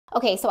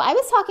Okay, so I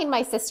was talking to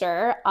my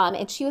sister,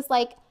 and she was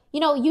like,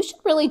 you should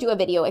really do a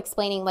video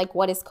explaining like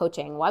what is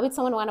coaching. Why would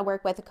someone want to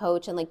work with a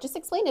coach, and like just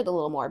explain it a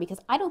little more, because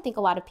I don't think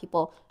a lot of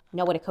people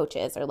know what a coach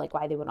is or like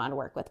why they would want to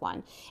work with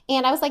one.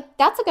 And I was like,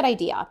 that's a good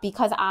idea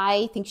because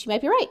I think she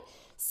might be right.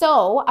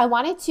 So I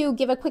wanted to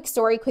give a quick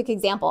story, quick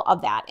example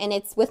of that. And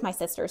it's with my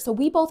sister. So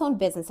we both own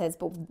businesses,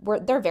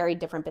 but they're very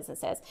different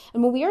businesses.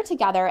 And when we are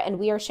together and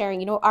we are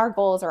sharing, our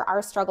goals or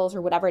our struggles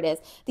or whatever it is,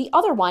 the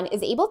other one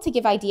is able to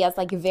give ideas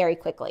like very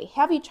quickly.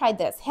 Have you tried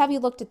this? Have you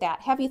looked at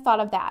that? Have you thought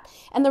of that?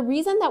 And the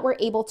reason that we're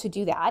able to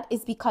do that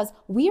is because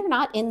we are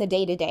not in the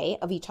day-to-day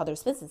of each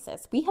other's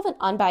businesses. We have an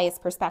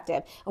unbiased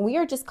perspective, and we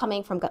are just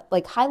coming from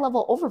like high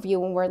level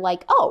overview, and we're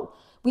like, oh,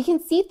 we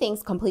can see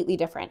things completely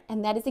different.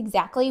 And that is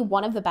exactly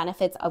one of the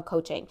benefits of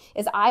coaching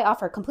is I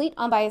offer complete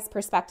unbiased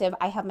perspective.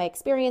 I have my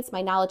experience,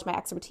 my knowledge, my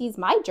expertise,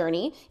 my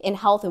journey in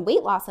health and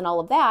weight loss and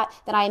all of that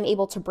I am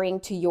able to bring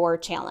to your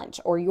challenge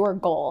or your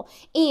goal.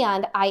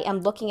 And I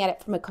am looking at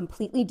it from a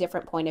completely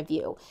different point of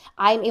view.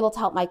 I am able to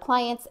help my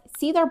clients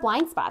see their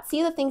blind spots,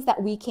 see the things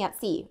that we can't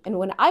see. And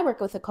when I work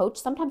with a coach,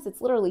 sometimes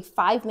it's literally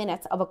 5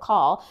 minutes of a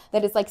call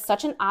that is like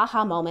such an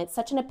aha moment,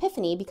 such an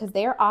epiphany, because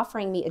they're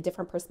offering me a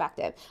different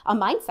perspective, a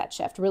mindset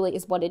shift really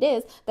is what it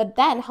is, that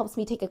then helps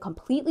me take a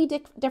completely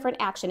different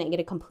action and get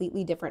a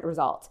completely different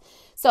result.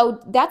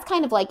 So that's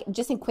kind of like,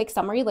 just in quick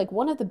summary, like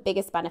one of the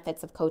biggest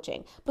benefits of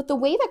coaching. But the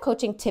way that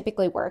coaching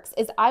typically works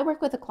is I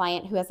work with a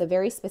client who has a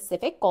very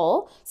specific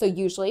goal. So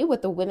usually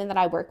with the women that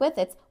I work with,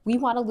 it's we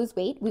want to lose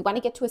weight. We want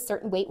to get to a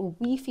certain weight where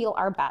we feel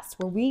our best,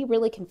 where we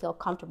really can feel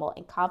comfortable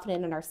and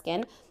confident in our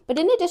skin. But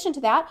in addition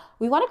to that,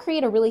 we want to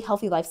create a really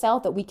healthy lifestyle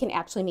that we can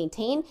actually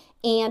maintain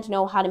and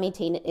know how to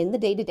maintain it in the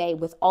day-to-day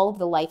with all of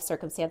the life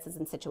circumstances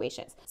and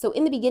situations. So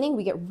in the beginning,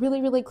 we get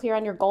really, really clear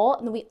on your goal.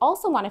 And then we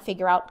also want to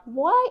figure out,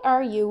 why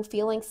are you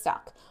feeling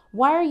stuck?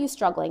 Why are you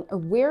struggling? Or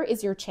where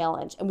is your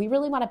challenge? And we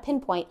really want to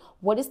pinpoint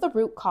what is the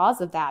root cause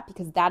of that,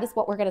 because that is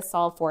what we're going to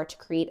solve for to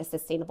create a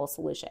sustainable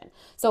solution.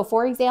 So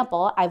for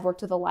example, I've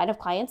worked with a line of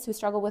clients who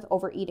struggle with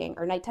overeating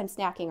or nighttime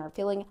snacking or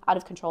feeling out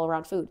of control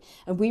around food.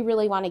 And we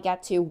really want to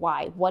get to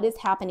why, what is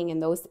happening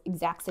in those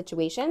exact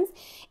situations.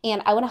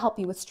 And I want to help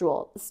you with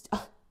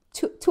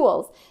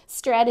tools,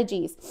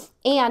 strategies,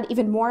 and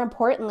even more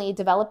importantly,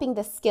 developing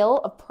the skill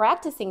of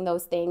practicing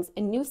those things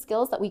and new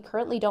skills that we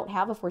currently don't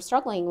have if we're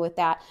struggling with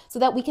that, so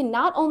that we can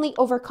not only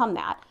overcome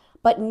that,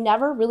 but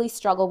never really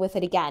struggle with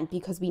it again,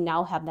 because we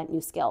now have that new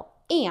skill.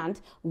 And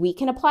we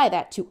can apply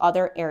that to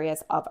other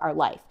areas of our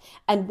life.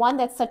 And one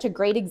that's such a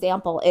great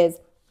example is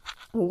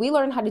when we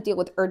learn how to deal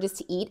with urges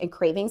to eat and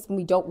cravings when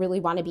we don't really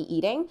want to be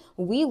eating,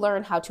 we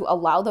learn how to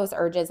allow those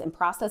urges and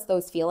process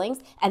those feelings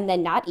and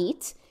then not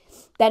eat.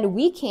 Then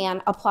we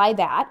can apply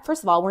that.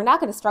 First of all, we're not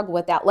going to struggle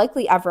with that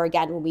likely ever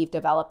again when we've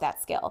developed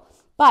that skill.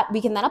 But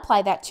we can then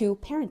apply that to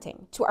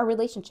parenting, to our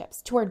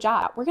relationships, to our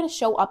job. We're going to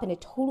show up in a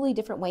totally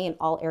different way in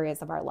all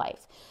areas of our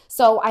life.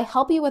 So I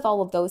help you with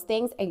all of those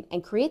things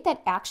and create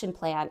that action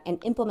plan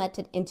and implement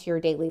it into your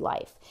daily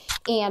life.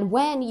 And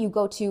when you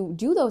go to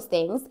do those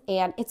things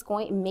and it's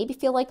going to maybe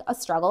feel like a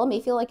struggle, it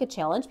may feel like a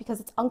challenge because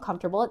it's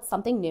uncomfortable, it's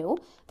something new.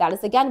 That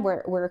is again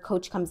where a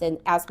coach comes in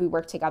as we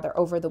work together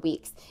over the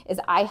weeks, is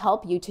I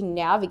help you to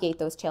navigate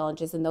those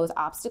challenges and those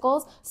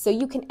obstacles so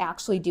you can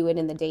actually do it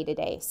in the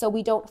day-to-day. So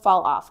we don't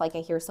fall off, like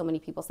I hear so many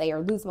people say, or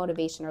lose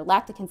motivation or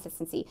lack the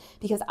consistency,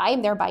 because I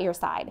am there by your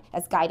side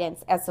as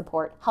guidance, as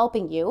support,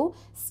 helping you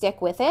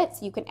stick with it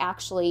so you can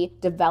actually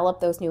develop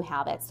those new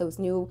habits, those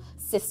new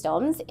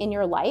systems in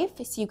your life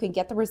so you can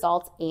get the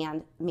results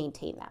and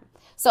maintain them.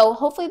 So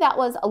hopefully that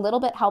was a little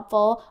bit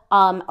helpful,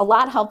 a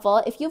lot helpful.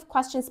 If you have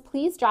questions,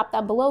 please drop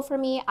them below for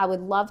me. I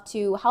would love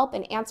to help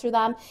and answer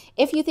them.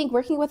 If you think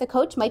working with a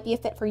coach might be a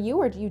fit for you,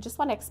 or do you just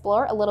want to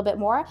explore a little bit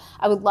more,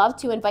 I would love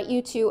to invite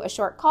you to a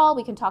short call.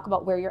 We can talk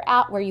about where you're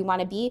at, where you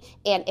want to be,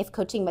 and if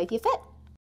coaching might be a fit.